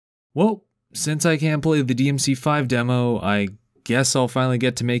Well, since I can't play the DMC5 demo, I guess I'll finally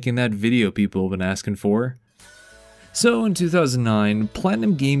get to making that video people have been asking for. So in 2009,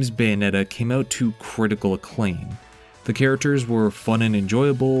 Platinum Games' Bayonetta came out to critical acclaim. The characters were fun and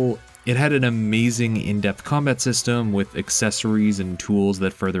enjoyable, it had an amazing in-depth combat system with accessories and tools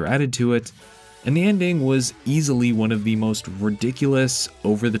that further added to it, and the ending was easily one of the most ridiculous,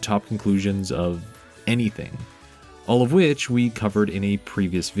 over-the-top conclusions of anything, all of which we covered in a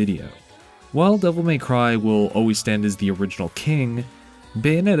previous video. While Devil May Cry will always stand as the original king,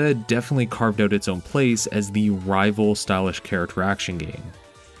 Bayonetta definitely carved out its own place as the rival stylish character action game.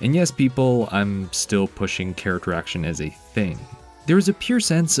 And yes people, I'm still pushing character action as a thing. There was a pure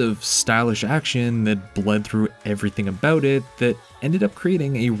sense of stylish action that bled through everything about it that ended up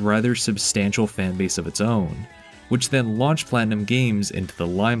creating a rather substantial fanbase of its own, which then launched Platinum Games into the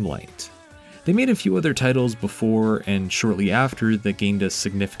limelight. They made a few other titles before and shortly after that gained a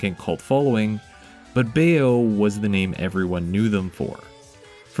significant cult following, but Bayo was the name everyone knew them for.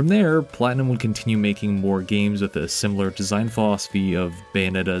 From there, Platinum would continue making more games with a similar design philosophy of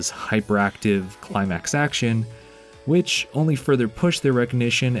Bayonetta's hyperactive Climax action, which only further pushed their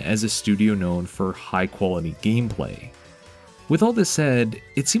recognition as a studio known for high-quality gameplay. With all this said,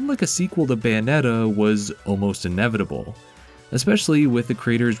 it seemed like a sequel to Bayonetta was almost inevitable, especially with the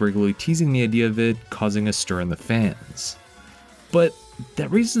creators regularly teasing the idea of it causing a stir in the fans. But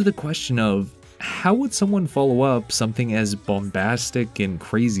that raises the question of, how would someone follow up something as bombastic and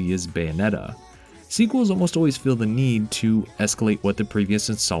crazy as Bayonetta? Sequels almost always feel the need to escalate what the previous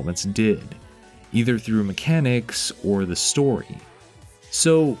installments did, either through mechanics or the story.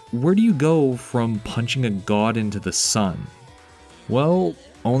 So where do you go from punching a god into the sun? Well,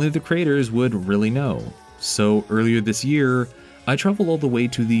 only the creators would really know. So earlier this year, I traveled all the way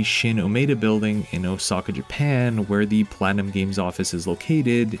to the Shin Omeda building in Osaka, Japan, where the Platinum Games office is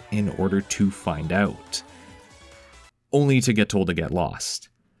located, in order to find out. Only to get told to get lost.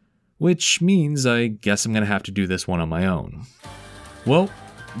 Which means I guess I'm gonna have to do this one on my own. Well,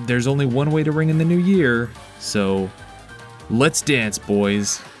 there's only one way to ring in the new year, so let's dance,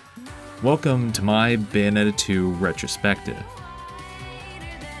 boys. Welcome to my Bayonetta 2 retrospective.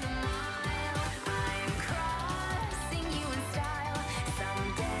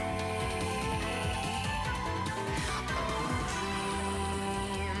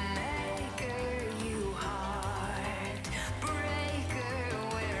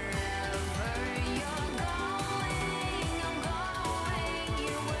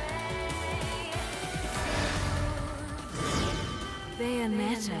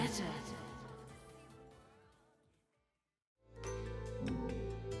 Bayonetta.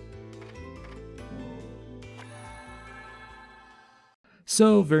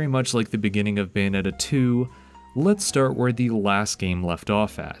 So, very much like the beginning of Bayonetta 2, let's start where the last game left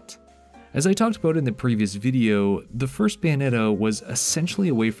off at. As I talked about in the previous video, the first Bayonetta was essentially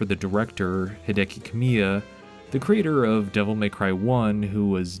a way for the director, Hideki Kamiya, the creator of Devil May Cry 1, who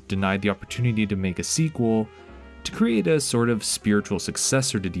was denied the opportunity to make a sequel, to create a sort of spiritual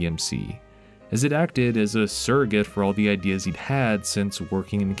successor to DMC, as it acted as a surrogate for all the ideas he'd had since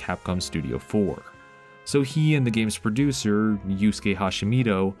working in Capcom Studio 4. So he and the game's producer, Yusuke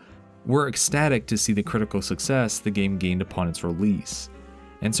Hashimoto, were ecstatic to see the critical success the game gained upon its release,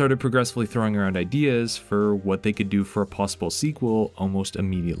 and started progressively throwing around ideas for what they could do for a possible sequel almost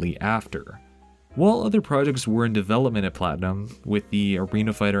immediately after. While other projects were in development at Platinum, with the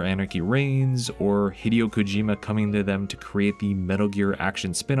Arena Fighter Anarchy Reigns or Hideo Kojima coming to them to create the Metal Gear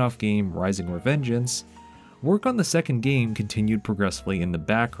action spin-off game Rising Revengeance, work on the second game continued progressively in the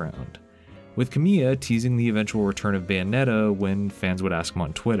background, with Kamiya teasing the eventual return of Bayonetta when fans would ask him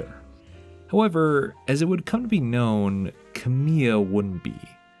on Twitter. However, as it would come to be known, Kamiya wouldn't be,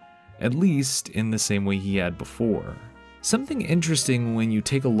 at least in the same way he had before. Something interesting when you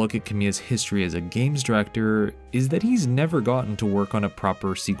take a look at Kamiya's history as a games director is that he's never gotten to work on a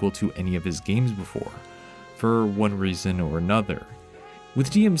proper sequel to any of his games before, for one reason or another.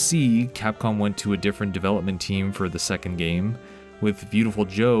 With DMC, Capcom went to a different development team for the second game. With Beautiful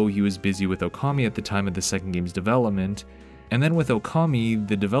Joe, he was busy with Okami at the time of the second game's development, and then with Okami,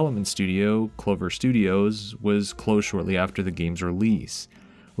 the development studio, Clover Studios, was closed shortly after the game's release,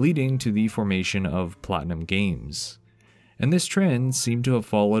 leading to the formation of Platinum Games. And this trend seemed to have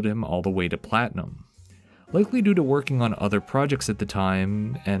followed him all the way to Platinum. Likely due to working on other projects at the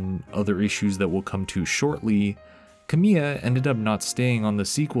time, and other issues that we'll come to shortly, Kamiya ended up not staying on the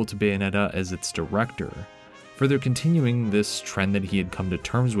sequel to Bayonetta as its director, further continuing this trend that he had come to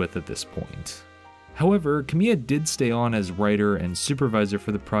terms with at this point. However, Kamiya did stay on as writer and supervisor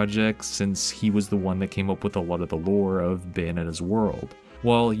for the project since he was the one that came up with a lot of the lore of Bayonetta's world,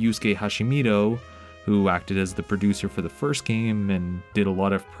 while Yusuke Hashimoto, who acted as the producer for the first game and did a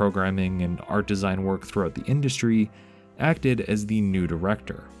lot of programming and art design work throughout the industry, acted as the new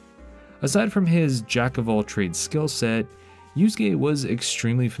director. Aside from his jack-of-all-trades skill set, Yusuke was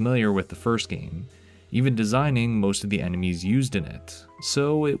extremely familiar with the first game, even designing most of the enemies used in it,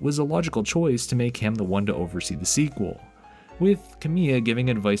 so it was a logical choice to make him the one to oversee the sequel, with Kamiya giving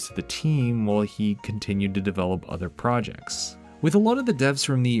advice to the team while he continued to develop other projects. With a lot of the devs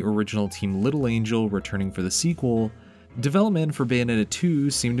from the original Team Little Angel returning for the sequel, development for Bayonetta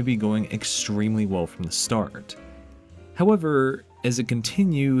 2 seemed to be going extremely well from the start. However, as it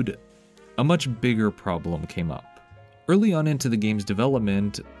continued, a much bigger problem came up. Early on into the game's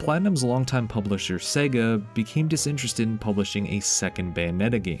development, Platinum's longtime publisher Sega became disinterested in publishing a second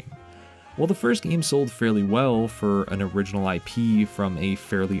Bayonetta game. While the first game sold fairly well for an original IP from a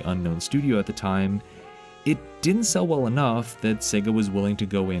fairly unknown studio at the time, it didn't sell well enough that Sega was willing to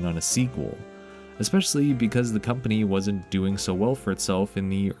go in on a sequel, especially because the company wasn't doing so well for itself in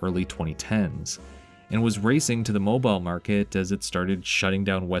the early 2010s, and was racing to the mobile market as it started shutting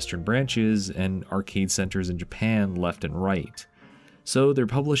down Western branches and arcade centers in Japan left and right. So their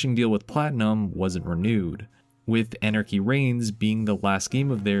publishing deal with Platinum wasn't renewed, with Anarchy Reigns being the last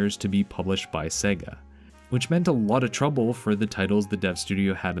game of theirs to be published by Sega, which meant a lot of trouble for the titles the dev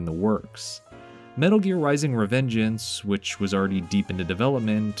studio had in the works. Metal Gear Rising: Revengeance, which was already deep into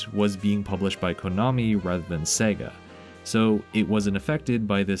development, was being published by Konami rather than Sega, so it wasn't affected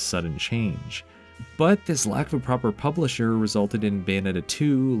by this sudden change. But this lack of a proper publisher resulted in Bayonetta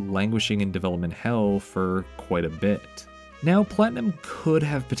 2 languishing in development hell for quite a bit. Now, Platinum could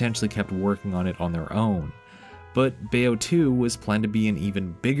have potentially kept working on it on their own, but Bayo 2 was planned to be an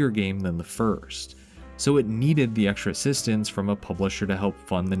even bigger game than the first, so it needed the extra assistance from a publisher to help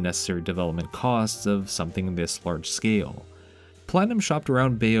fund the necessary development costs of something this large scale. Platinum shopped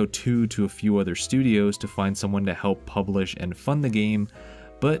around Bayo 2 to a few other studios to find someone to help publish and fund the game,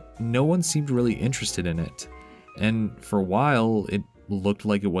 but no one seemed really interested in it, and for a while it looked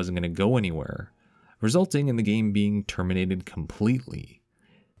like it wasn't going to go anywhere, resulting in the game being terminated completely.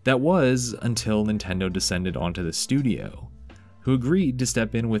 That was until Nintendo descended onto the studio, who agreed to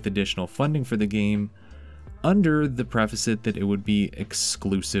step in with additional funding for the game under the preface that it would be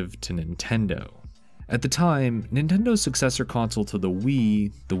exclusive to Nintendo. At the time, Nintendo's successor console to the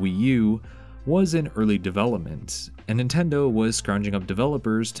Wii, the Wii U, was in early development, and Nintendo was scrounging up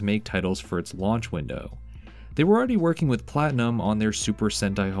developers to make titles for its launch window. They were already working with Platinum on their Super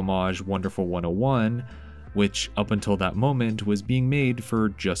Sentai homage Wonderful 101, which up until that moment was being made for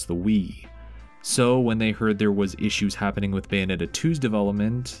just the Wii. So when they heard there was issues happening with Bayonetta 2's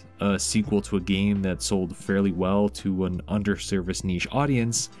development, a sequel to a game that sold fairly well to an underserviced niche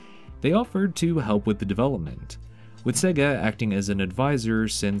audience, they offered to help with the development, with Sega acting as an advisor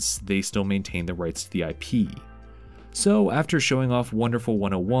since they still maintained the rights to the IP. So after showing off Wonderful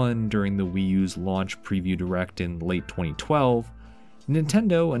 101 during the Wii U's launch preview direct in late 2012,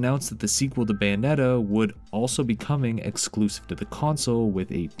 Nintendo announced that the sequel to Bayonetta would also be coming exclusive to the console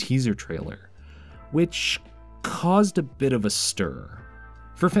with a teaser trailer, which caused a bit of a stir.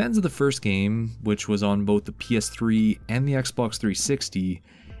 For fans of the first game, which was on both the PS3 and the Xbox 360,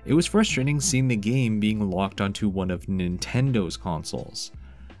 it was frustrating seeing the game being locked onto one of Nintendo's consoles,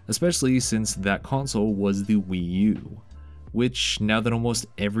 especially since that console was the Wii U, which, now that almost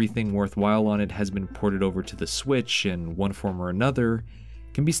everything worthwhile on it has been ported over to the Switch in one form or another,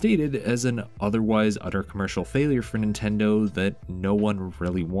 can be stated as an otherwise utter commercial failure for Nintendo that no one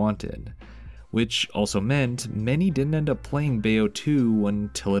really wanted, which also meant many didn't end up playing Bayo 2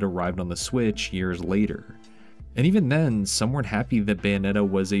 until it arrived on the Switch years later. And even then, some weren't happy that Bayonetta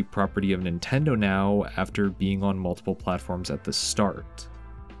was a property of Nintendo now after being on multiple platforms at the start.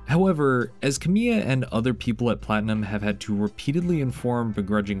 However, as Kamiya and other people at Platinum have had to repeatedly inform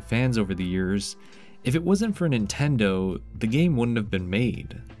begrudging fans over the years, if it wasn't for Nintendo, the game wouldn't have been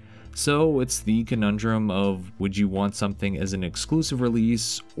made. So it's the conundrum of, would you want something as an exclusive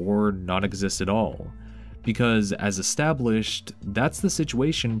release or not exist at all? Because as established, that's the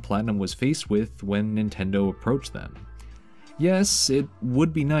situation Platinum was faced with when Nintendo approached them. Yes, it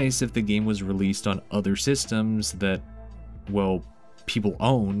would be nice if the game was released on other systems that, well, people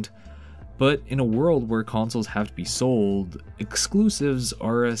owned, but in a world where consoles have to be sold, exclusives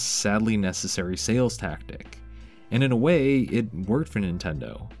are a sadly necessary sales tactic. And in a way, it worked for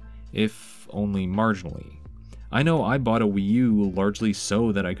Nintendo, if only marginally. I know I bought a Wii U largely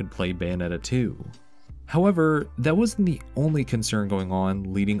so that I could play Bayonetta 2. However, that wasn't the only concern going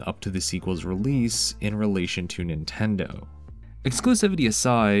on leading up to the sequel's release in relation to Nintendo. Exclusivity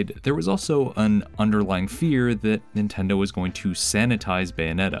aside, there was also an underlying fear that Nintendo was going to sanitize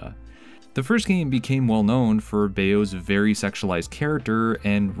Bayonetta. The first game became well known for Bayo's very sexualized character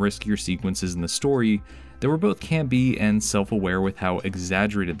and riskier sequences in the story that were both campy and self-aware with how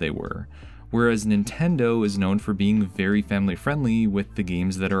exaggerated they were, whereas Nintendo is known for being very family-friendly with the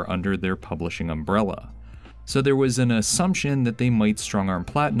games that are under their publishing umbrella. So there was an assumption that they might strong-arm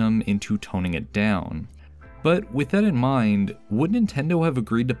Platinum into toning it down. But with that in mind, would Nintendo have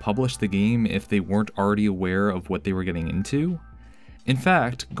agreed to publish the game if they weren't already aware of what they were getting into? In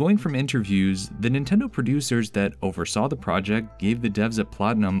fact, going from interviews, the Nintendo producers that oversaw the project gave the devs at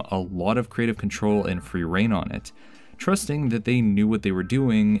Platinum a lot of creative control and free rein on it, trusting that they knew what they were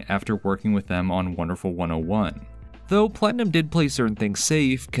doing after working with them on Wonderful 101. Though Platinum did play certain things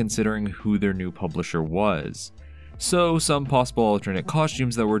safe considering who their new publisher was. So some possible alternate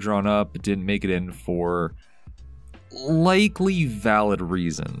costumes that were drawn up didn't make it in for likely valid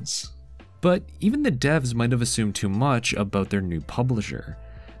reasons. But even the devs might have assumed too much about their new publisher,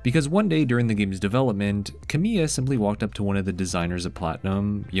 because one day during the game's development, Kamiya simply walked up to one of the designers at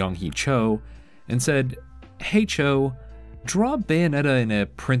Platinum, Young-hee Cho, and said, "Hey Cho, draw Bayonetta in a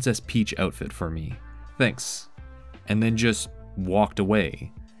Princess Peach outfit for me. Thanks." And then just walked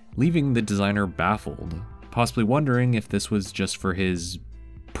away, leaving the designer baffled, possibly wondering if this was just for his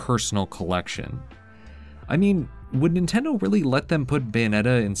personal collection. I mean, would Nintendo really let them put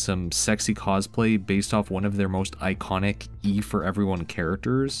Bayonetta in some sexy cosplay based off one of their most iconic E for Everyone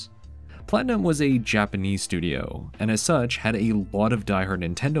characters? Platinum was a Japanese studio, and as such had a lot of diehard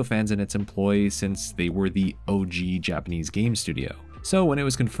Nintendo fans in its employ since they were the OG Japanese game studio. So when it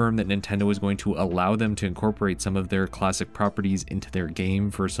was confirmed that Nintendo was going to allow them to incorporate some of their classic properties into their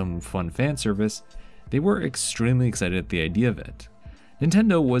game for some fun fan service, they were extremely excited at the idea of it.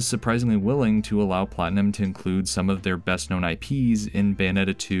 Nintendo was surprisingly willing to allow Platinum to include some of their best-known IPs in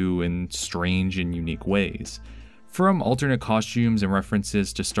Bayonetta 2 in strange and unique ways, from alternate costumes and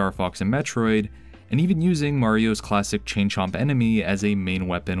references to Star Fox and Metroid, and even using Mario's classic Chain Chomp enemy as a main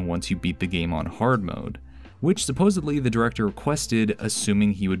weapon once you beat the game on hard mode, which supposedly the director requested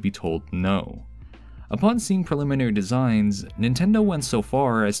assuming he would be told no. Upon seeing preliminary designs, Nintendo went so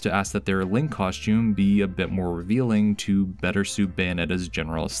far as to ask that their Link costume be a bit more revealing to better suit Bayonetta's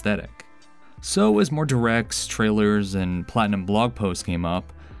general aesthetic. So as more directs, trailers, and Platinum blog posts came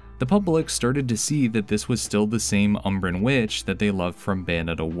up, the public started to see that this was still the same Umbran Witch that they loved from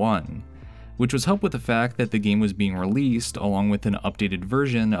Bayonetta 1, which was helped with the fact that the game was being released along with an updated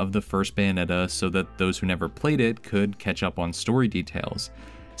version of the first Bayonetta so that those who never played it could catch up on story details,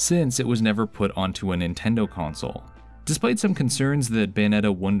 since it was never put onto a Nintendo console. Despite some concerns that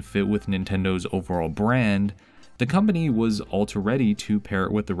Bayonetta wouldn't fit with Nintendo's overall brand, the company was all too ready to pair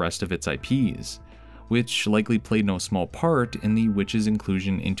it with the rest of its IPs, which likely played no small part in the Witch's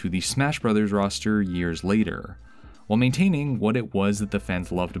inclusion into the Smash Bros. Roster years later, while maintaining what it was that the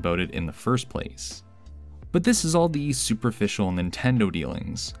fans loved about it in the first place. But this is all the superficial Nintendo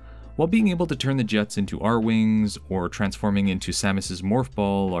dealings. While being able to turn the jets into R-Wings or transforming into Samus's Morph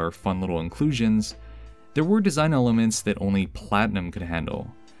Ball are fun little inclusions, there were design elements that only Platinum could handle,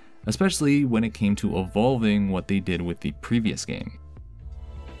 especially when it came to evolving what they did with the previous game.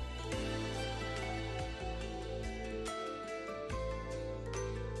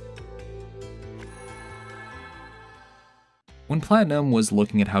 When Platinum was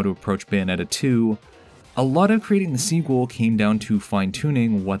looking at how to approach Bayonetta 2, a lot of creating the sequel came down to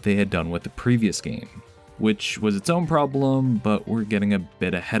fine-tuning what they had done with the previous game, which was its own problem, but we're getting a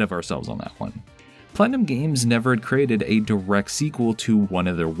bit ahead of ourselves on that one. Platinum Games never had created a direct sequel to one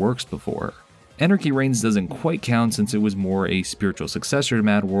of their works before. Anarchy Reigns doesn't quite count since it was more a spiritual successor to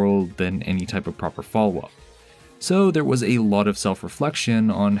Mad World than any type of proper follow-up. So there was a lot of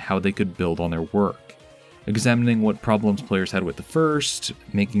self-reflection on how they could build on their work, examining what problems players had with the first,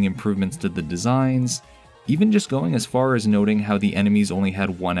 making improvements to the designs, even just going as far as noting how the enemies only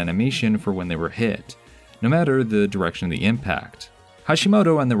had one animation for when they were hit, no matter the direction of the impact.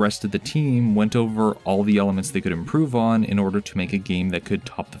 Hashimoto and the rest of the team went over all the elements they could improve on in order to make a game that could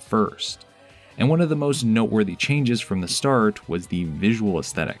top the first. And one of the most noteworthy changes from the start was the visual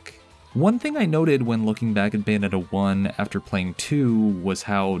aesthetic. One thing I noted when looking back at Bayonetta 1 after playing 2 was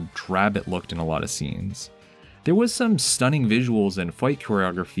how drab it looked in a lot of scenes. There was some stunning visuals and fight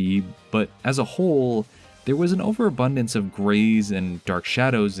choreography, but as a whole, there was an overabundance of grays and dark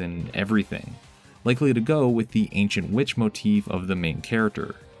shadows in everything, likely to go with the ancient witch motif of the main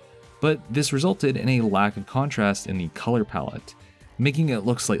character. But this resulted in a lack of contrast in the color palette, making it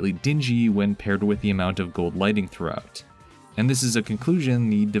look slightly dingy when paired with the amount of gold lighting throughout. And this is a conclusion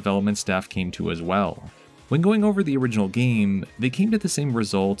the development staff came to as well. When going over the original game, they came to the same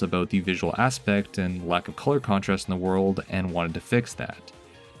result about the visual aspect and lack of color contrast in the world and wanted to fix that,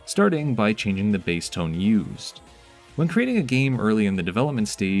 starting by changing the base tone used. When creating a game early in the development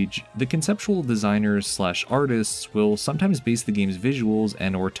stage, the conceptual designers/artists will sometimes base the game's visuals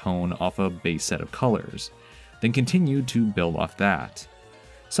and/or tone off a base set of colors, then continue to build off that.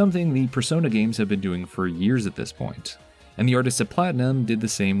 Something the Persona games have been doing for years at this point. And the artists at Platinum did the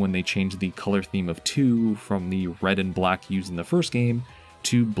same when they changed the color theme of 2 from the red and black used in the first game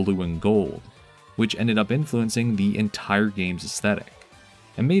to blue and gold, which ended up influencing the entire game's aesthetic,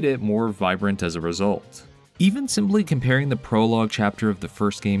 and made it more vibrant as a result. Even simply comparing the prologue chapter of the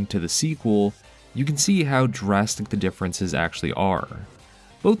first game to the sequel, you can see how drastic the differences actually are.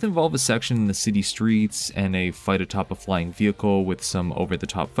 Both involve a section in the city streets and a fight atop a flying vehicle with some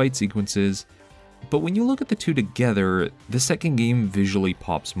over-the-top fight sequences, but when you look at the two together, the second game visually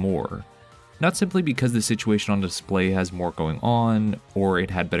pops more. Not simply because the situation on display has more going on, or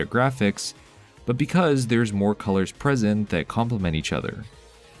it had better graphics, but because there's more colors present that complement each other.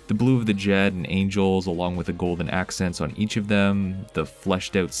 The blue of the jet and angels along with the golden accents on each of them, the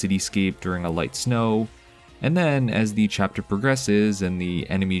fleshed out cityscape during a light snow, and then as the chapter progresses and the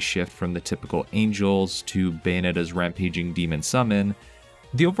enemies shift from the typical angels to Bayonetta's rampaging demon summon,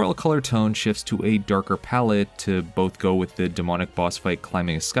 the overall color tone shifts to a darker palette to both go with the demonic boss fight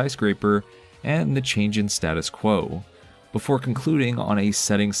climbing a skyscraper and the change in status quo, before concluding on a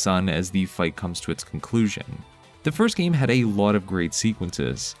setting sun as the fight comes to its conclusion. The first game had a lot of great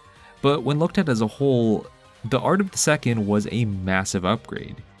sequences, but when looked at as a whole, the art of the second was a massive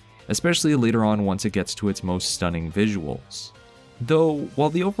upgrade, especially later on once it gets to its most stunning visuals. Though, while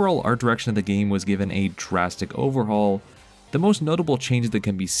the overall art direction of the game was given a drastic overhaul, the most notable change that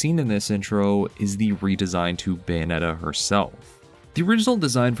can be seen in this intro is the redesign to Bayonetta herself. The original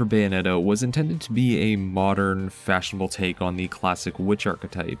design for Bayonetta was intended to be a modern, fashionable take on the classic witch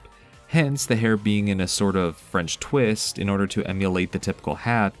archetype, hence the hair being in a sort of French twist in order to emulate the typical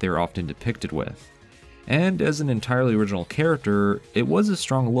hat they're often depicted with. And as an entirely original character, it was a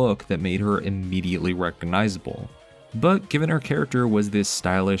strong look that made her immediately recognizable. But given her character was this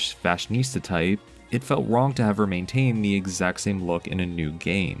stylish fashionista type, it felt wrong to have her maintain the exact same look in a new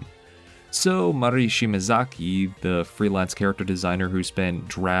game. So Mari Shimazaki, the freelance character designer who spent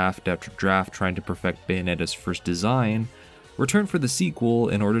draft after draft trying to perfect Bayonetta's first design, returned for the sequel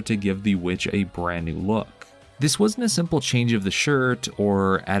in order to give the witch a brand new look. This wasn't a simple change of the shirt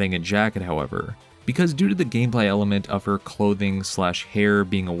or adding a jacket, however, because due to the gameplay element of her clothing/hair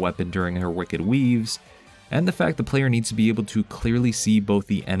being a weapon during her wicked weaves, and the fact the player needs to be able to clearly see both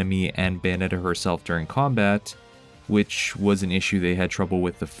the enemy and Bayonetta herself during combat, which was an issue they had trouble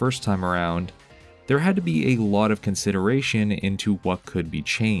with the first time around, there had to be a lot of consideration into what could be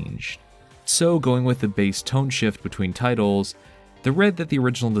changed. So going with the base tone shift between titles, the red that the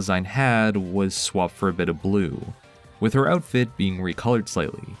original design had was swapped for a bit of blue, with her outfit being recolored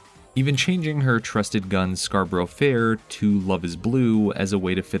slightly, even changing her trusted gun Scarborough Fair to Love is Blue as a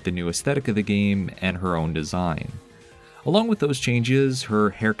way to fit the new aesthetic of the game and her own design. Along with those changes,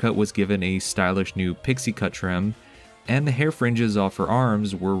 her haircut was given a stylish new pixie cut trim, and the hair fringes off her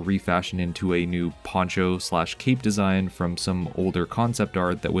arms were refashioned into a new poncho/cape design from some older concept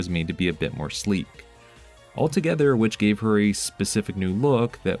art that was made to be a bit more sleek. Altogether, which gave her a specific new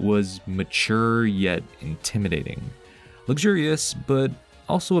look that was mature yet intimidating. Luxurious, but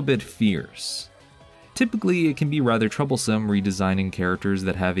also a bit fierce. Typically, it can be rather troublesome redesigning characters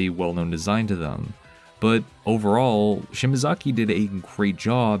that have a well-known design to them, but overall, Shimazaki did a great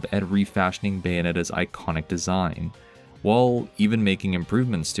job at refashioning Bayonetta's iconic design, while even making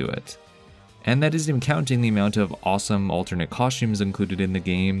improvements to it. And that isn't even counting the amount of awesome alternate costumes included in the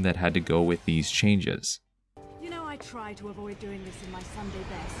game that had to go with these changes. You know, I try to avoid doing this in my Sunday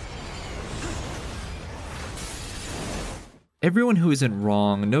best. Everyone who isn't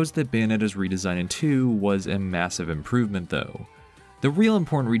wrong knows that Bayonetta's redesign in 2 was a massive improvement though. The real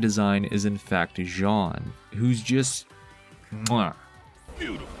important redesign is in fact Jean, who's just mwah.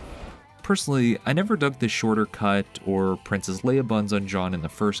 Beautiful. Personally, I never dug the shorter cut or Princess Leia buns on Jean in the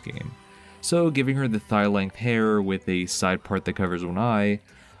first game, so giving her the thigh-length hair with a side part that covers one eye,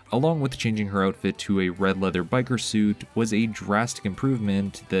 along with changing her outfit to a red leather biker suit, was a drastic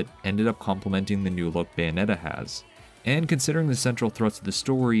improvement that ended up complementing the new look Bayonetta has. And considering the central thrust of the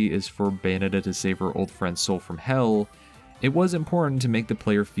story is for Bayonetta to save her old friend Soul from hell, it was important to make the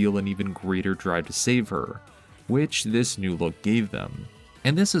player feel an even greater drive to save her, which this new look gave them.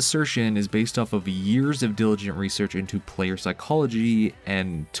 And this assertion is based off of years of diligent research into player psychology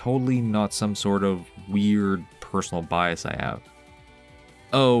and totally not some sort of weird personal bias I have.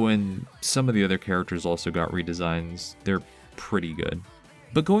 Oh, and some of the other characters also got redesigns. They're pretty good.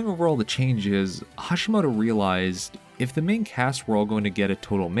 But going over all the changes, Hashimoto realized if the main cast were all going to get a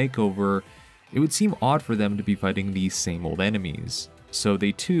total makeover, it would seem odd for them to be fighting these same old enemies, so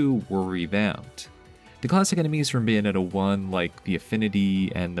they too were revamped. The classic enemies from Bayonetta 1, like the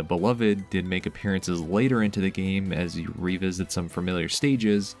Affinity and the Beloved, did make appearances later into the game as you revisit some familiar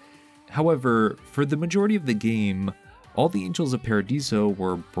stages. However, for the majority of the game, all the Angels of Paradiso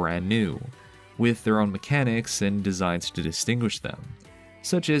were brand new, with their own mechanics and designs to distinguish them,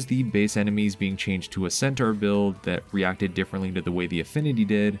 such as the base enemies being changed to a Centaur build that reacted differently to the way the Affinity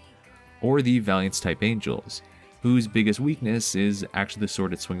did, or the Valiance type Angels, whose biggest weakness is actually the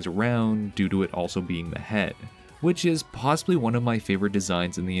sword it swings around due to it also being the head, which is possibly one of my favorite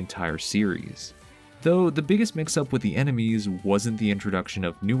designs in the entire series. Though the biggest mix-up with the enemies wasn't the introduction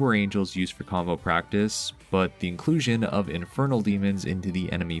of newer angels used for combo practice, but the inclusion of infernal demons into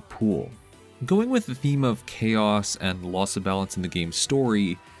the enemy pool. Going with the theme of chaos and loss of balance in the game's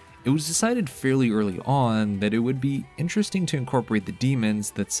story, it was decided fairly early on that it would be interesting to incorporate the demons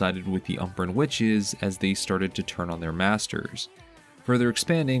that sided with the Umbran Witches as they started to turn on their masters, further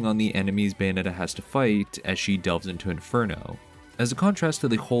expanding on the enemies Bayonetta has to fight as she delves into Inferno. As a contrast to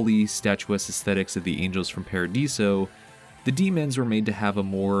the holy, statuesque aesthetics of the angels from Paradiso, the demons were made to have a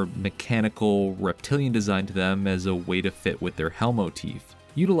more mechanical, reptilian design to them as a way to fit with their helm motif,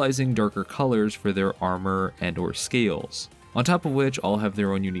 utilizing darker colors for their armor and/or scales, on top of which all have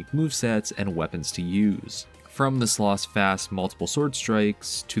their own unique movesets and weapons to use, from the Sloth's fast multiple sword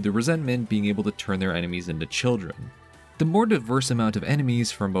strikes to the Resentment being able to turn their enemies into children. The more diverse amount of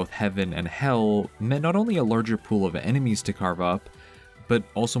enemies from both heaven and hell meant not only a larger pool of enemies to carve up, but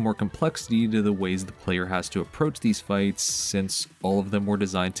also more complexity to the ways the player has to approach these fights, since all of them were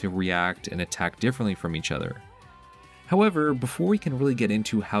designed to react and attack differently from each other. However, before we can really get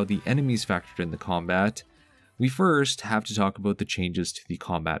into how the enemies factored in the combat, we first have to talk about the changes to the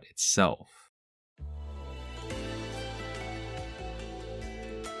combat itself.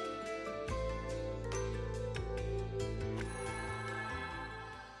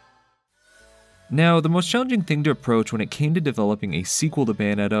 Now, the most challenging thing to approach when it came to developing a sequel to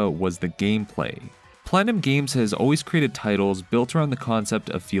Bayonetta was the gameplay. Platinum Games has always created titles built around the concept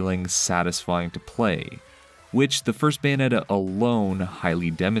of feeling satisfying to play, which the first Bayonetta alone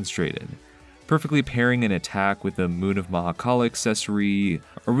highly demonstrated. Perfectly pairing an attack with a Moon of Mahakal accessory,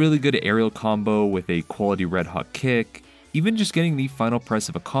 a really good aerial combo with a quality red hot kick, even just getting the final press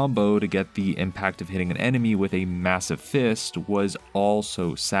of a combo to get the impact of hitting an enemy with a massive fist was all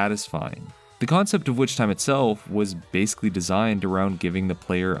so satisfying. The concept of Witch Time itself was basically designed around giving the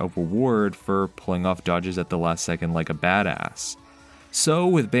player a reward for pulling off dodges at the last second like a badass. So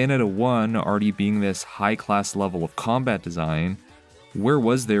with Bayonetta 1 already being this high class level of combat design, where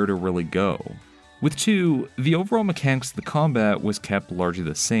was there to really go? With 2, the overall mechanics of the combat was kept largely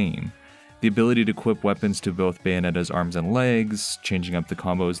the same. The ability to equip weapons to both Bayonetta's arms and legs, changing up the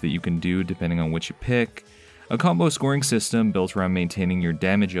combos that you can do depending on which you pick, a combo scoring system built around maintaining your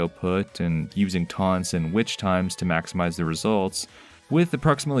damage output and using taunts and witch times to maximize the results, with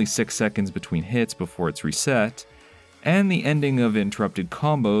approximately 6 seconds between hits before it's reset, and the ending of interrupted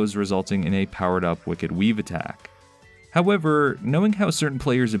combos resulting in a powered up Wicked Weave attack. However, knowing how certain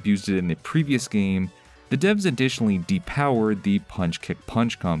players abused it in the previous game, the devs additionally depowered the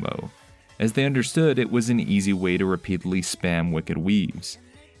punch-kick-punch combo, as they understood it was an easy way to repeatedly spam Wicked Weaves,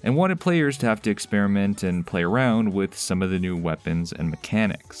 and wanted players to have to experiment and play around with some of the new weapons and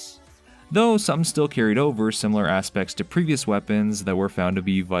mechanics. Though some still carried over similar aspects to previous weapons that were found to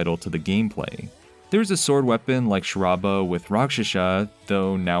be vital to the gameplay. There's a sword weapon like Shiraba with Rakshasa,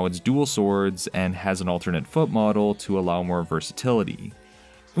 though now it's dual swords and has an alternate foot model to allow more versatility.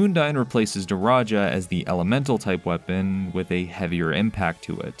 Undine replaces Daraja as the elemental type weapon with a heavier impact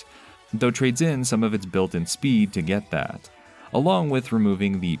to it, though trades in some of its built-in speed to get that, along with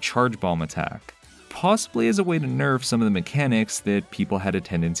removing the charge bomb attack, possibly as a way to nerf some of the mechanics that people had a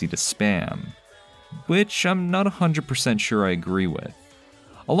tendency to spam, which I'm not 100% sure I agree with.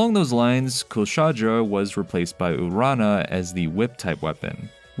 Along those lines, Kushadra was replaced by Urana as the whip-type weapon,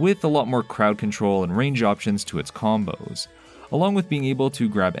 with a lot more crowd control and range options to its combos, along with being able to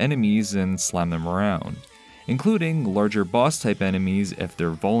grab enemies and slam them around, including larger boss-type enemies if they're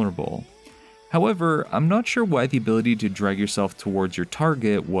vulnerable. However, I'm not sure why the ability to drag yourself towards your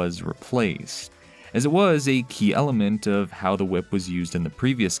target was replaced, as it was a key element of how the whip was used in the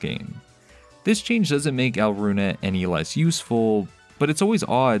previous game. This change doesn't make Alruna any less useful, but it's always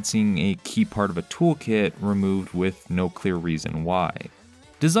odd seeing a key part of a toolkit removed with no clear reason why.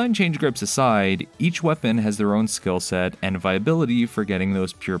 Design change gripes aside, each weapon has their own skill set and viability for getting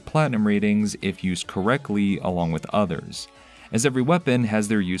those pure platinum ratings if used correctly along with others, as every weapon has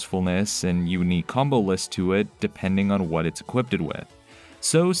their usefulness and unique combo list to it depending on what it's equipped with.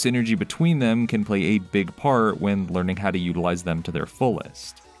 So synergy between them can play a big part when learning how to utilize them to their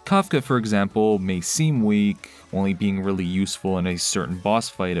fullest. Kafka, for example, may seem weak, only being really useful in a certain boss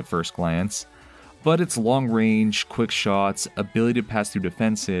fight at first glance, but its long range, quick shots, ability to pass through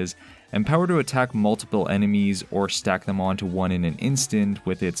defenses, and power to attack multiple enemies or stack them onto one in an instant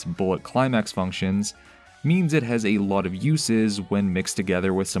with its bullet climax functions means it has a lot of uses when mixed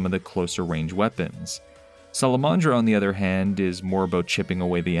together with some of the closer range weapons. Salamandra, on the other hand, is more about chipping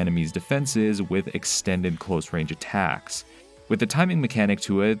away the enemy's defenses with extended close range attacks, with a timing mechanic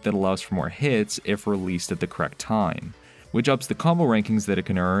to it that allows for more hits if released at the correct time, which ups the combo rankings that it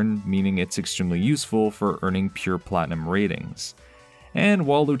can earn, meaning it's extremely useful for earning pure platinum ratings. And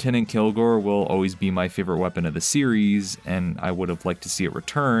while Lieutenant Kilgore will always be my favorite weapon of the series, and I would have liked to see it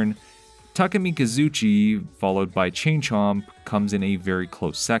return, Takumi Kazuchi, followed by Chain Chomp, comes in a very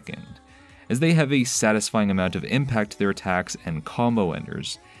close second, as they have a satisfying amount of impact to their attacks and combo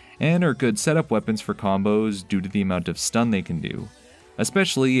enders, and are good setup weapons for combos due to the amount of stun they can do,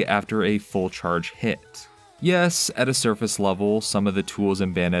 especially after a full charge hit. Yes, at a surface level, some of the tools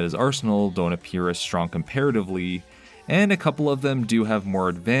in Bayonetta's arsenal don't appear as strong comparatively, and a couple of them do have more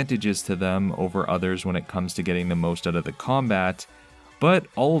advantages to them over others when it comes to getting the most out of the combat, but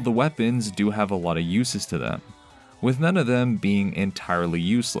all of the weapons do have a lot of uses to them, with none of them being entirely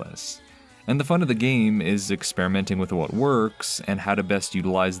useless. And the fun of the game is experimenting with what works and how to best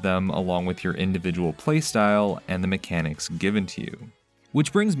utilize them along with your individual playstyle and the mechanics given to you.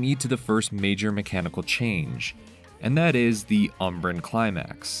 Which brings me to the first major mechanical change, and that is the Umbran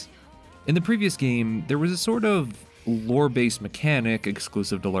Climax. In the previous game, there was a sort of lore-based mechanic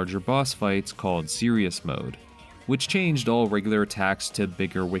exclusive to larger boss fights called Serious Mode, which changed all regular attacks to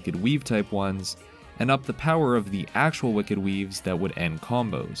bigger Wicked Weave type ones, and upped the power of the actual Wicked Weaves that would end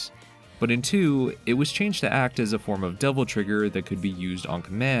combos. But in 2, it was changed to act as a form of Devil Trigger that could be used on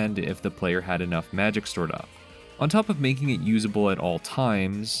command if the player had enough magic stored up. On top of making it usable at all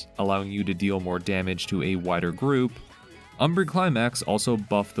times, allowing you to deal more damage to a wider group, Umbran Climax also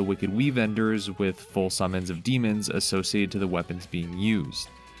buffed the Wicked Weave enders with full summons of demons associated to the weapons being used,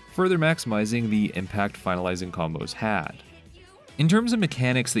 further maximizing the impact finalizing combos had. In terms of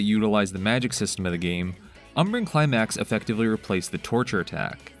mechanics that utilize the magic system of the game, Umbran Climax effectively replaced the Torture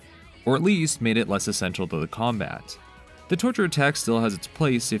attack, or at least made it less essential to the combat. The Torture attack still has its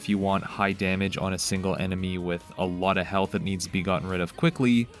place if you want high damage on a single enemy with a lot of health that needs to be gotten rid of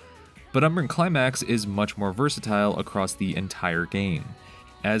quickly, but Umbran Climax is much more versatile across the entire game,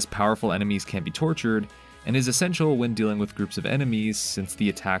 as powerful enemies can be tortured, and is essential when dealing with groups of enemies since the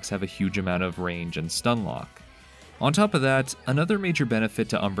attacks have a huge amount of range and stun lock. On top of that, another major benefit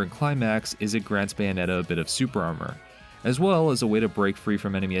to Umbran Climax is it grants Bayonetta a bit of super armor, as well as a way to break free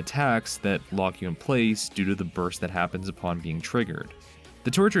from enemy attacks that lock you in place due to the burst that happens upon being triggered. The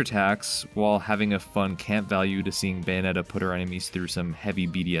Torture attacks, while having a fun camp value to seeing Bayonetta put her enemies through some heavy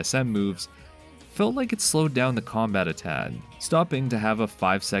BDSM moves, felt like it slowed down the combat a tad, stopping to have a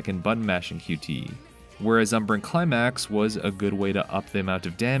 5-second button mashing QT, whereas Umbran Climax was a good way to up the amount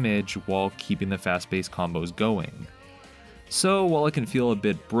of damage while keeping the fast-paced combos going. So while it can feel a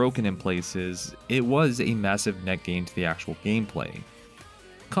bit broken in places, it was a massive net gain to the actual gameplay.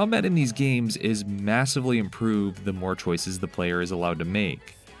 Combat in these games is massively improved the more choices the player is allowed to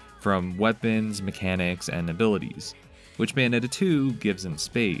make, from weapons, mechanics, and abilities, which Bayonetta 2 gives in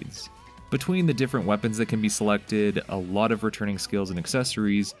spades. Between the different weapons that can be selected, a lot of returning skills and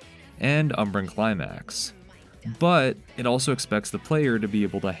accessories, and Umbran Climax. But it also expects the player to be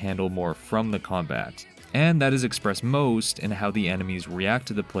able to handle more from the combat, and that is expressed most in how the enemies react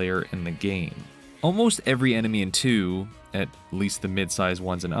to the player in the game. Almost every enemy in 2, at least the mid-sized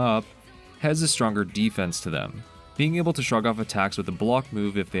ones and up, has a stronger defense to them, being able to shrug off attacks with a block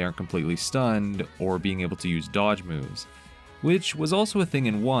move if they aren't completely stunned, or being able to use dodge moves, which was also a thing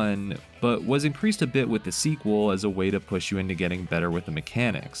in 1, but was increased a bit with the sequel as a way to push you into getting better with the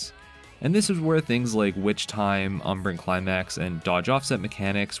mechanics. And this is where things like Witch Time, Umbran Climax, and dodge offset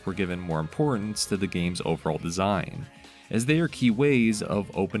mechanics were given more importance to the game's overall design, as they are key ways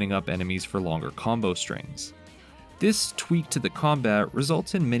of opening up enemies for longer combo strings. This tweak to the combat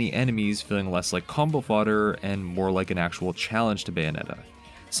results in many enemies feeling less like combo fodder and more like an actual challenge to Bayonetta,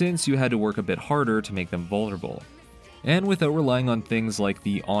 since you had to work a bit harder to make them vulnerable. And without relying on things like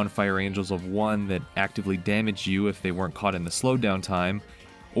the on-fire angels of 1 that actively damaged you if they weren't caught in the slowdown time,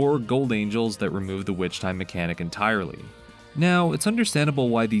 or gold angels that remove the witch time mechanic entirely. Now, it's understandable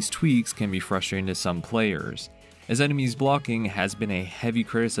why these tweaks can be frustrating to some players, as enemies blocking has been a heavy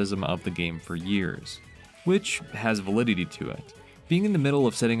criticism of the game for years, which has validity to it. Being in the middle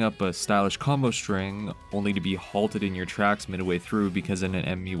of setting up a stylish combo string, only to be halted in your tracks midway through because an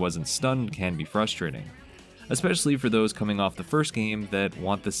enemy wasn't stunned can be frustrating, especially for those coming off the first game that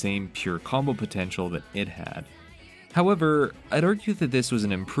want the same pure combo potential that it had. However, I'd argue that this was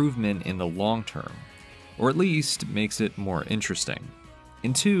an improvement in the long term, or at least makes it more interesting.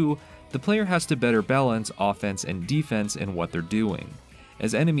 In 2, the player has to better balance offense and defense in what they're doing,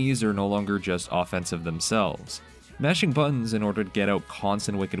 as enemies are no longer just offensive themselves. Mashing buttons in order to get out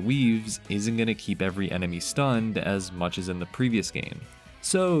constant wicked weaves isn't going to keep every enemy stunned as much as in the previous game,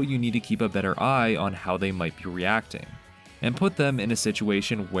 so you need to keep a better eye on how they might be reacting, and put them in a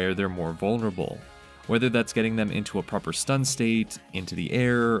situation where they're more vulnerable, whether that's getting them into a proper stun state, into the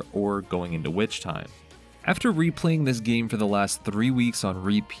air, or going into witch time. After replaying this game for the last 3 weeks on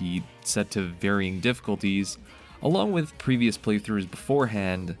repeat, set to varying difficulties, along with previous playthroughs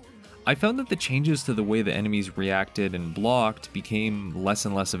beforehand, I found that the changes to the way the enemies reacted and blocked became less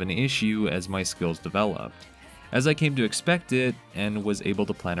and less of an issue as my skills developed, as I came to expect it and was able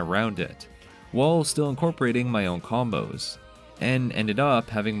to plan around it, while still incorporating my own combos, and ended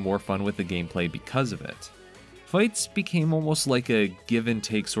up having more fun with the gameplay because of it. Fights became almost like a give and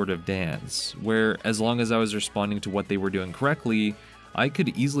take sort of dance, where as long as I was responding to what they were doing correctly, I could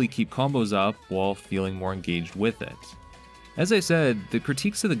easily keep combos up while feeling more engaged with it. As I said, the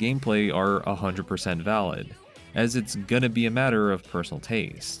critiques of the gameplay are 100% valid, as it's gonna be a matter of personal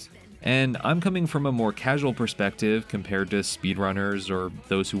taste. And I'm coming from a more casual perspective compared to speedrunners or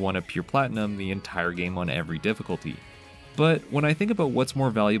those who want to pure platinum the entire game on every difficulty. But when I think about what's more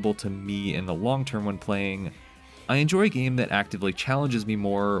valuable to me in the long term when playing, I enjoy a game that actively challenges me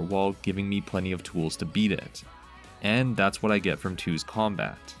more while giving me plenty of tools to beat it. And that's what I get from 2's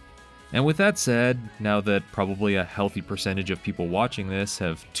combat. And with that said, now that probably a healthy percentage of people watching this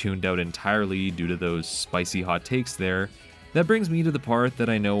have tuned out entirely due to those spicy hot takes there, that brings me to the part that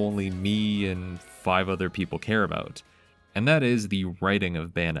I know only me and 5 other people care about, and that is the writing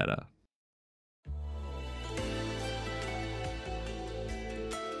of Bayonetta.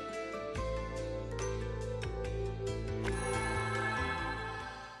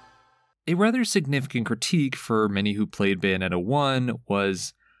 A rather significant critique for many who played Bayonetta 1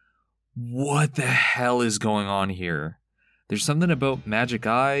 was, what the hell is going on here? There's something about magic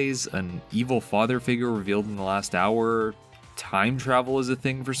eyes, an evil father figure revealed in the last hour, time travel is a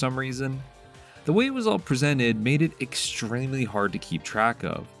thing for some reason. The way it was all presented made it extremely hard to keep track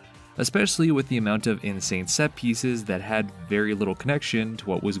of, especially with the amount of insane set pieces that had very little connection to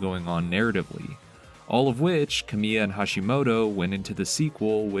what was going on narratively. All of which Kamiya and Hashimoto went into the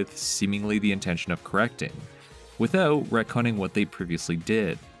sequel with seemingly the intention of correcting, without retconning what they previously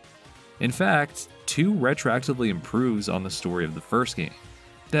did. In fact, 2 retroactively improves on the story of the first game.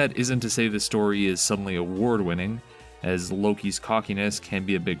 That isn't to say the story is suddenly award-winning, as Loki's cockiness can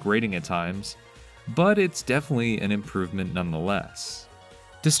be a bit grating at times, but it's definitely an improvement nonetheless.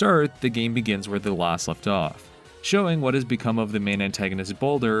 To start, the game begins where the last left off, showing what has become of the main antagonist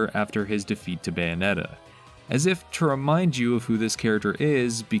Baldur after his defeat to Bayonetta, as if to remind you of who this character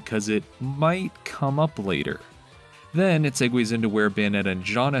is because it might come up later. Then it segues into where Bayonetta and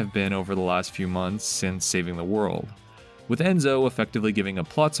Jean have been over the last few months since saving the world, with Enzo effectively giving a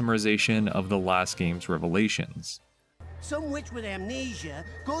plot summarization of the last game's revelations. Some witch with amnesia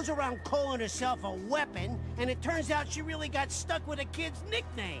goes around calling herself a weapon, and it turns out she really got stuck with a kid's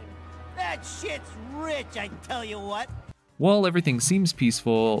nickname. That shit's rich, I tell you what. While everything seems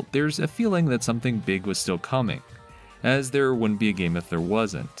peaceful, there's a feeling that something big was still coming, as there wouldn't be a game if there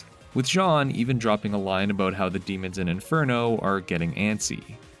wasn't, with Jean even dropping a line about how the demons in Inferno are getting antsy,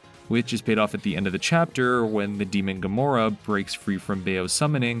 which is paid off at the end of the chapter when the demon Gamora breaks free from Bayo's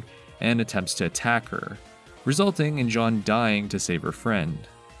summoning and attempts to attack her, resulting in Jean dying to save her friend,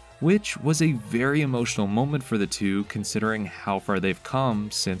 which was a very emotional moment for the 2 considering how far they've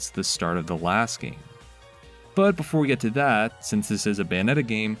come since the start of the last game. But before we get to that, since this is a Bayonetta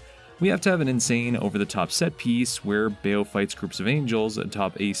game, we have to have an insane over-the-top set piece where Bayo fights groups of angels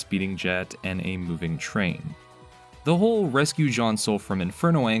atop a speeding jet and a moving train. The whole rescue Jean's soul from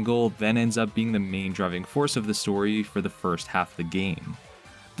Inferno angle then ends up being the main driving force of the story for the first half of the game,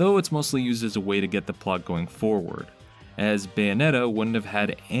 though it's mostly used as a way to get the plot going forward, as Bayonetta wouldn't have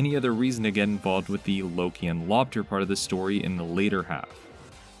had any other reason to get involved with the Loki and Lobter part of the story in the later half,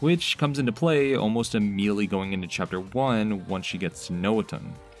 which comes into play almost immediately going into chapter 1 once she gets to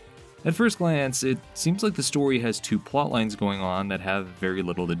Noatum. At first glance, it seems like the story has 2 plotlines going on that have very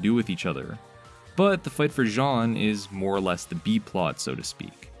little to do with each other, but the fight for Jean is more or less the B-plot, so to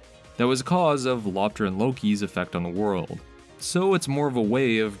speak. That was a cause of Lopter and Loki's effect on the world, so it's more of a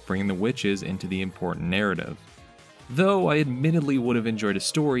way of bringing the witches into the important narrative. Though I admittedly would have enjoyed a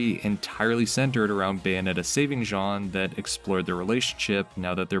story entirely centered around Bayonetta saving Jean that explored their relationship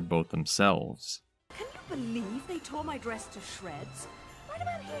now that they're both themselves. Can you believe they tore my dress to shreds? Right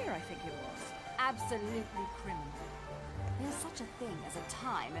about here, I think it was. Absolutely criminal. There's such a thing as a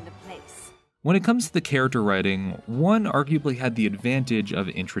time and a place. When it comes to the character writing, one arguably had the advantage of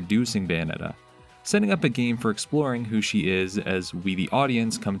introducing Bayonetta, setting up a game for exploring who she is as we the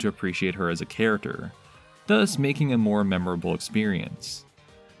audience come to appreciate her as a character, thus making a more memorable experience.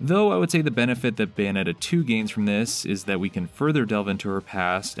 Though I would say the benefit that Bayonetta 2 gains from this is that we can further delve into her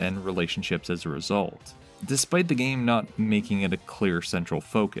past and relationships as a result, despite the game not making it a clear central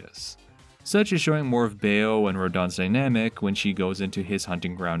focus, such as showing more of Bayo and Rodin's dynamic when she goes into his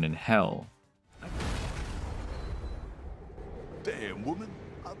hunting ground in Hell. Damn, woman,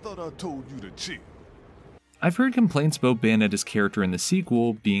 I thought I told you to chill. I've heard complaints about Bayonetta's character in the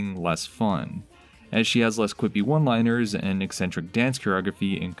sequel being less fun, as she has less quippy one-liners and eccentric dance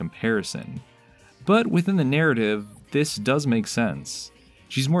choreography in comparison. But within the narrative, this does make sense.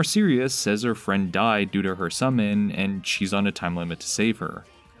 She's more serious as her friend died due to her summon, and she's on a time limit to save her,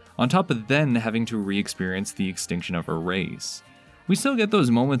 on top of then having to re-experience the extinction of her race. We still get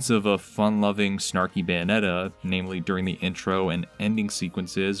those moments of a fun-loving, snarky Bayonetta, namely during the intro and ending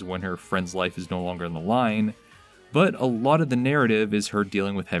sequences when her friend's life is no longer on the line, but a lot of the narrative is her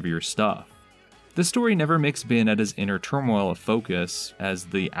dealing with heavier stuff. The story never makes Bayonetta's inner turmoil a focus, as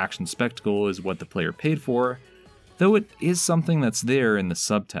the action spectacle is what the player paid for, though it is something that's there in the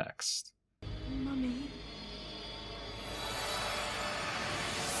subtext. Mummy.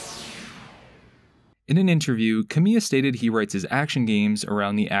 In an interview, Kamiya stated he writes his action games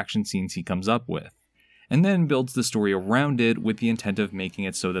around the action scenes he comes up with, and then builds the story around it with the intent of making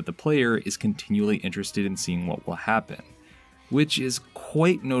it so that the player is continually interested in seeing what will happen, which is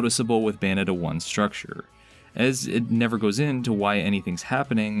quite noticeable with Bayonetta 1's structure, as it never goes into why anything's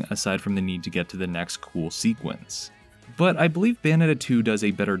happening aside from the need to get to the next cool sequence. But I believe Bayonetta 2 does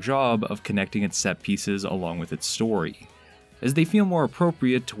a better job of connecting its set pieces along with its story, as they feel more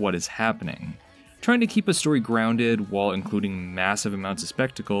appropriate to what is happening. Trying to keep a story grounded while including massive amounts of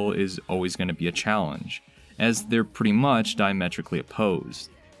spectacle is always going to be a challenge, as they're pretty much diametrically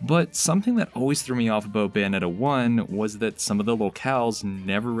opposed. But something that always threw me off about Bayonetta 1 was that some of the locales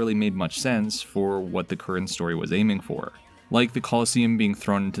never really made much sense for what the current story was aiming for, like the Colosseum being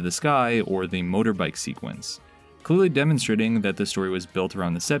thrown into the sky or the motorbike sequence, clearly demonstrating that the story was built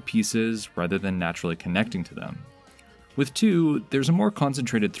around the set pieces rather than naturally connecting to them. With 2, there's a more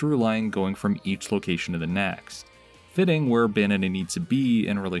concentrated through line going from each location to the next, fitting where Bayonetta needs to be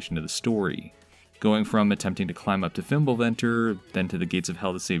in relation to the story, going from attempting to climb up to Fimbulventer, then to the Gates of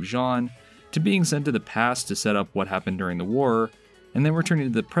Hell to save Jean, to being sent to the past to set up what happened during the war, and then returning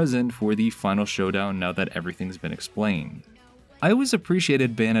to the present for the final showdown now that everything's been explained. I always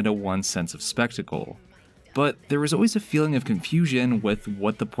appreciated Bayonetta 1's sense of spectacle, but there was always a feeling of confusion with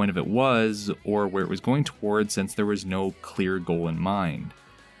what the point of it was, or where it was going towards, since there was no clear goal in mind.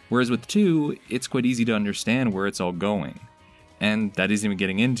 Whereas with 2, it's quite easy to understand where it's all going. And that isn't even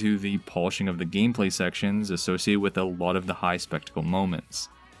getting into the polishing of the gameplay sections associated with a lot of the high spectacle moments,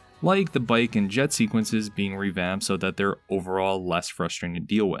 like the bike and jet sequences being revamped so that they're overall less frustrating to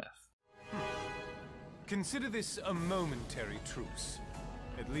deal with. Consider this a momentary truce,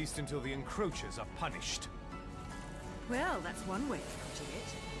 at least until the encroachers are punished. Well, that's one way of putting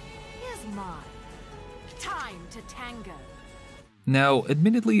it. Here's mine. Time to tango. Now,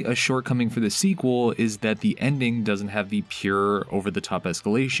 admittedly, a shortcoming for the sequel is that the ending doesn't have the pure, over-the-top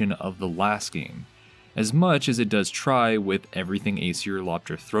escalation of the last game, as much as it does try with everything Aesir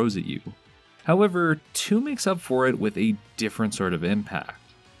Lopter throws at you. However, 2 makes up for it with a different sort of impact,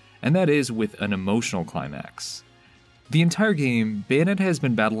 and that is with an emotional climax. The entire game, Bayonetta has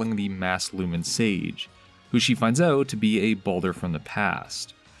been battling the masked Lumen Sage, who she finds out to be a Baldur from the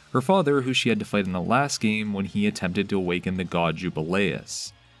past, her father who she had to fight in the last game when he attempted to awaken the god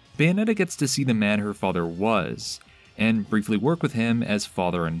Jubileus. Bayonetta gets to see the man her father was, and briefly work with him as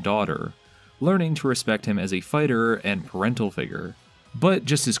father and daughter, learning to respect him as a fighter and parental figure, but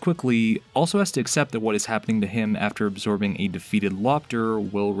just as quickly also has to accept that what is happening to him after absorbing a defeated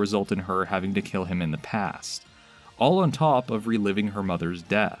Lopter will result in her having to kill him in the past, all on top of reliving her mother's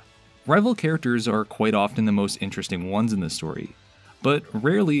death. Rival characters are quite often the most interesting ones in the story, but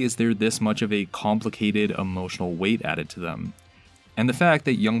rarely is there this much of a complicated emotional weight added to them. And the fact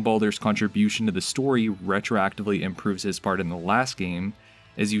that young Baldur's contribution to the story retroactively improves his part in the last game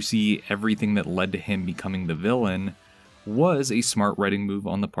as you see everything that led to him becoming the villain was a smart writing move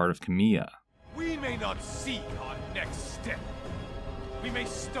on the part of Kamiya. We may not see our next step. We may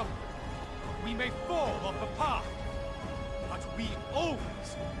stumble. We may fall off the path. But we always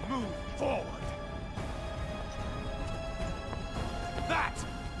move forward. That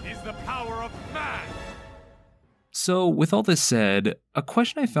is the power of man. So, with all this said, a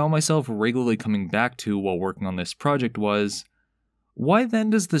question I found myself regularly coming back to while working on this project was, why then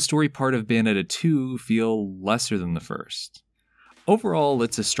does the story part of Bayonetta 2 feel lesser than the first? Overall,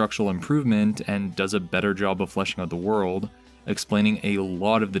 it's a structural improvement and does a better job of fleshing out the world, explaining a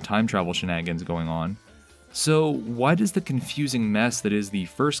lot of the time travel shenanigans going on. So, why does the confusing mess that is the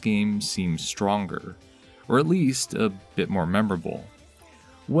first game seem stronger? Or at least a bit more memorable?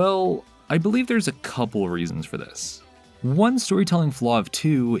 Well, I believe there's a couple reasons for this. One storytelling flaw of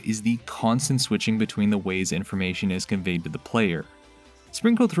 2 is the constant switching between the ways information is conveyed to the player.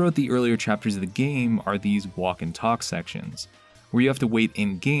 Sprinkled throughout the earlier chapters of the game are these walk and talk sections, where you have to wait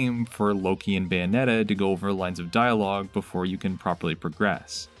in-game for Loki and Bayonetta to go over lines of dialogue before you can properly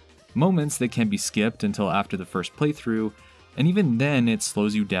progress. Moments that can be skipped until after the first playthrough, and even then it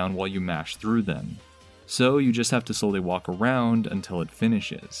slows you down while you mash through them. So you just have to slowly walk around until it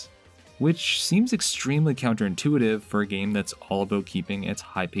finishes. Which seems extremely counterintuitive for a game that's all about keeping its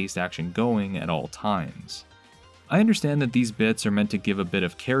high-paced action going at all times. I understand that these bits are meant to give a bit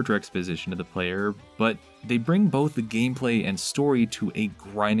of character exposition to the player, but they bring both the gameplay and story to a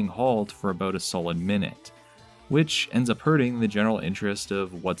grinding halt for about a solid minute, which ends up hurting the general interest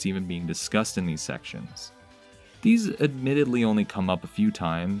of what's even being discussed in these sections. These admittedly only come up a few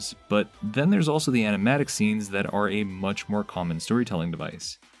times, but then there's also the animatic scenes that are a much more common storytelling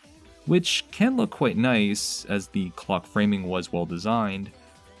device, which can look quite nice, as the clock framing was well designed,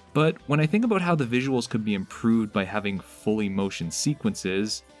 but when I think about how the visuals could be improved by having fully motion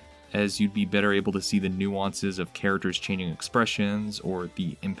sequences, as you'd be better able to see the nuances of characters changing expressions or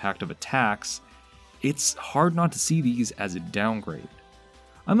the impact of attacks, it's hard not to see these as a downgrade.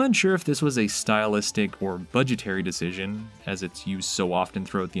 I'm unsure if this was a stylistic or budgetary decision, as it's used so often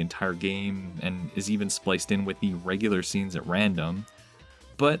throughout the entire game and is even spliced in with the regular scenes at random,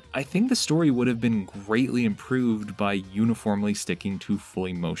 but I think the story would have been greatly improved by uniformly sticking to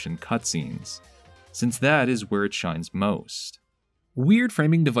fully motion cutscenes, since that is where it shines most. Weird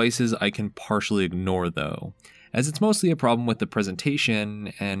framing devices I can partially ignore though, as it's mostly a problem with the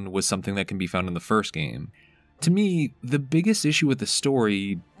presentation and was something that can be found in the first game. To me, the biggest issue with the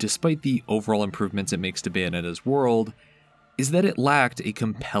story, despite the overall improvements it makes to Bayonetta's world, is that it lacked a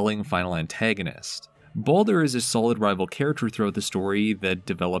compelling final antagonist. Baldur is a solid rival character throughout the story that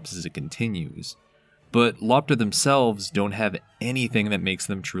develops as it continues, but Lopter themselves don't have anything that makes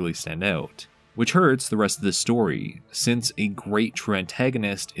them truly stand out, which hurts the rest of the story, since a great true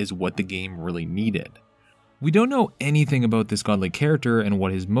antagonist is what the game really needed. We don't know anything about this godly character and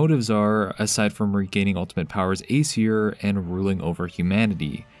what his motives are, aside from regaining ultimate powers Aesir and ruling over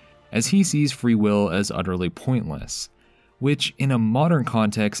humanity, as he sees free will as utterly pointless, which in a modern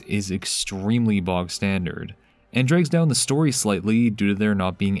context is extremely bog standard, and drags down the story slightly due to there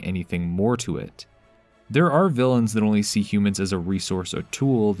not being anything more to it. There are villains that only see humans as a resource or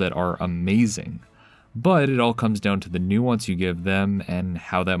tool that are amazing, but it all comes down to the nuance you give them and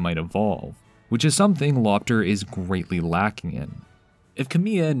how that might evolve, which is something Lopter is greatly lacking in. If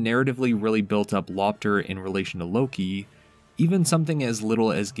Kamiya narratively really built up Lopter in relation to Loki, even something as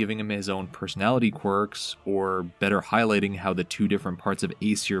little as giving him his own personality quirks, or better highlighting how the two different parts of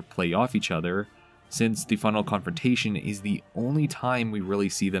Aesir play off each other, since the final confrontation is the only time we really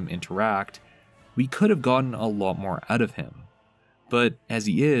see them interact, we could have gotten a lot more out of him. But as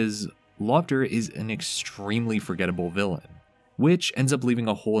he is, Lopter is an extremely forgettable villain, which ends up leaving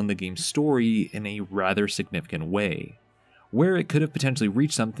a hole in the game's story in a rather significant way, where it could have potentially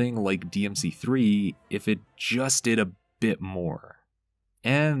reached something like DMC3 if it just did a bit more.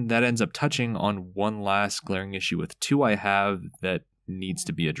 And that ends up touching on one last glaring issue with 2 I have that needs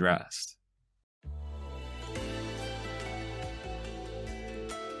to be addressed.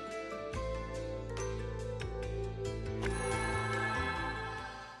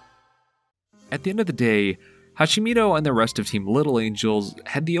 At the end of the day, Hashimoto and the rest of Team Little Angels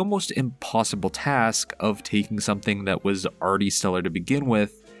had the almost impossible task of taking something that was already stellar to begin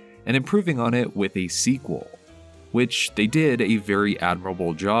with and improving on it with a sequel, which they did a very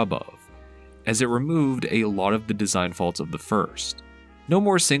admirable job of, as it removed a lot of the design faults of the first. No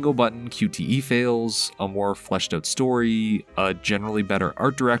more single button QTE fails, a more fleshed out story, a generally better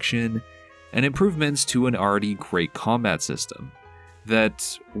art direction, and improvements to an already great combat system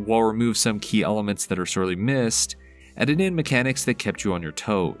that, while remove some key elements that are sorely missed, added in mechanics that kept you on your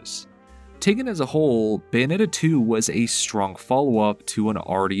toes. Taken as a whole, Bayonetta 2 was a strong follow-up to an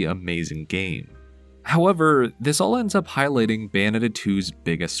already amazing game. However, this all ends up highlighting Bayonetta 2's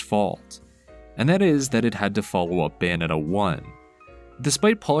biggest fault, and that is that it had to follow up Bayonetta 1.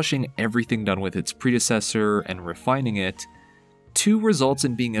 Despite polishing everything done with its predecessor and refining it, 2 results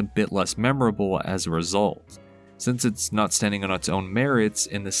in being a bit less memorable as a result, since it's not standing on its own merits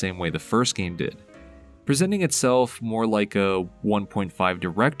in the same way the first game did, presenting itself more like a 1.5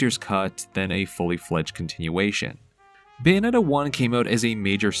 director's cut than a fully fledged continuation. Bayonetta 1 came out as a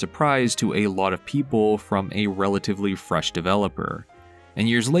major surprise to a lot of people from a relatively fresh developer, and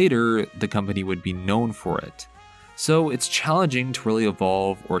years later, the company would be known for it. So it's challenging to really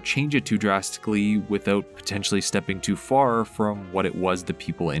evolve or change it too drastically without potentially stepping too far from what it was the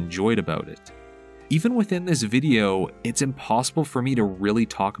people enjoyed about it. Even within this video, it's impossible for me to really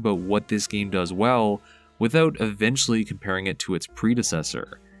talk about what this game does well without eventually comparing it to its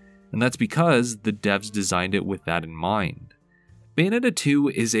predecessor, and that's because the devs designed it with that in mind. Bayonetta 2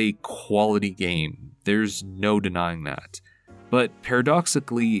 is a quality game, there's no denying that, but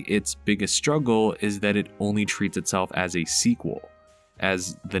paradoxically its biggest struggle is that it only treats itself as a sequel,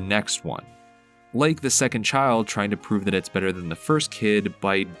 as the next one. Like the second child trying to prove that it's better than the first kid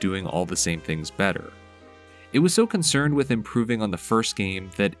by doing all the same things better. It was so concerned with improving on the first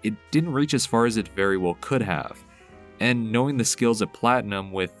game that it didn't reach as far as it very well could have, and knowing the skills at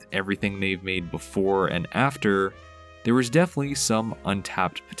Platinum with everything they've made before and after, there was definitely some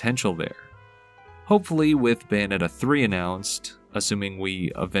untapped potential there. Hopefully with Bayonetta 3 announced, assuming we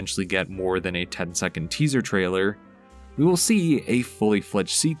eventually get more than a 10-second teaser trailer, we will see a fully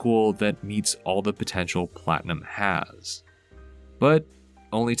fledged sequel that meets all the potential Platinum has. But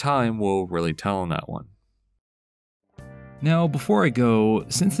only time will really tell on that one. Now, before I go,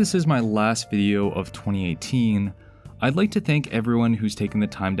 since this is my last video of 2018, I'd like to thank everyone who's taken the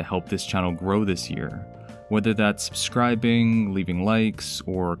time to help this channel grow this year, whether that's subscribing, leaving likes,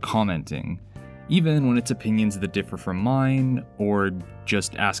 or commenting, even when it's opinions that differ from mine, or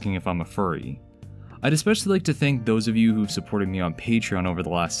just asking if I'm a furry. I'd especially like to thank those of you who've supported me on Patreon over the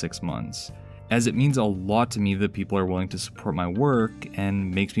last 6 months, as it means a lot to me that people are willing to support my work and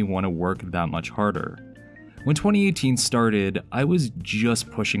makes me want to work that much harder. When 2018 started, I was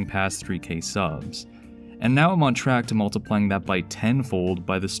just pushing past 3K subs, and now I'm on track to multiplying that by tenfold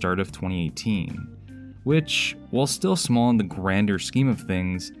by the start of 2018, which, while still small in the grander scheme of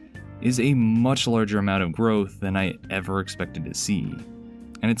things, is a much larger amount of growth than I ever expected to see.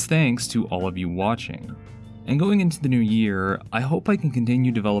 And it's thanks to all of you watching. And going into the new year, I hope I can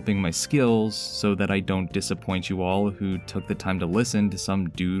continue developing my skills so that I don't disappoint you all who took the time to listen to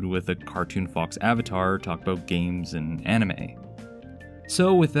some dude with a cartoon fox avatar talk about games and anime.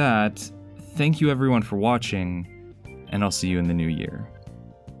 So with that, thank you everyone for watching, and I'll see you in the new year.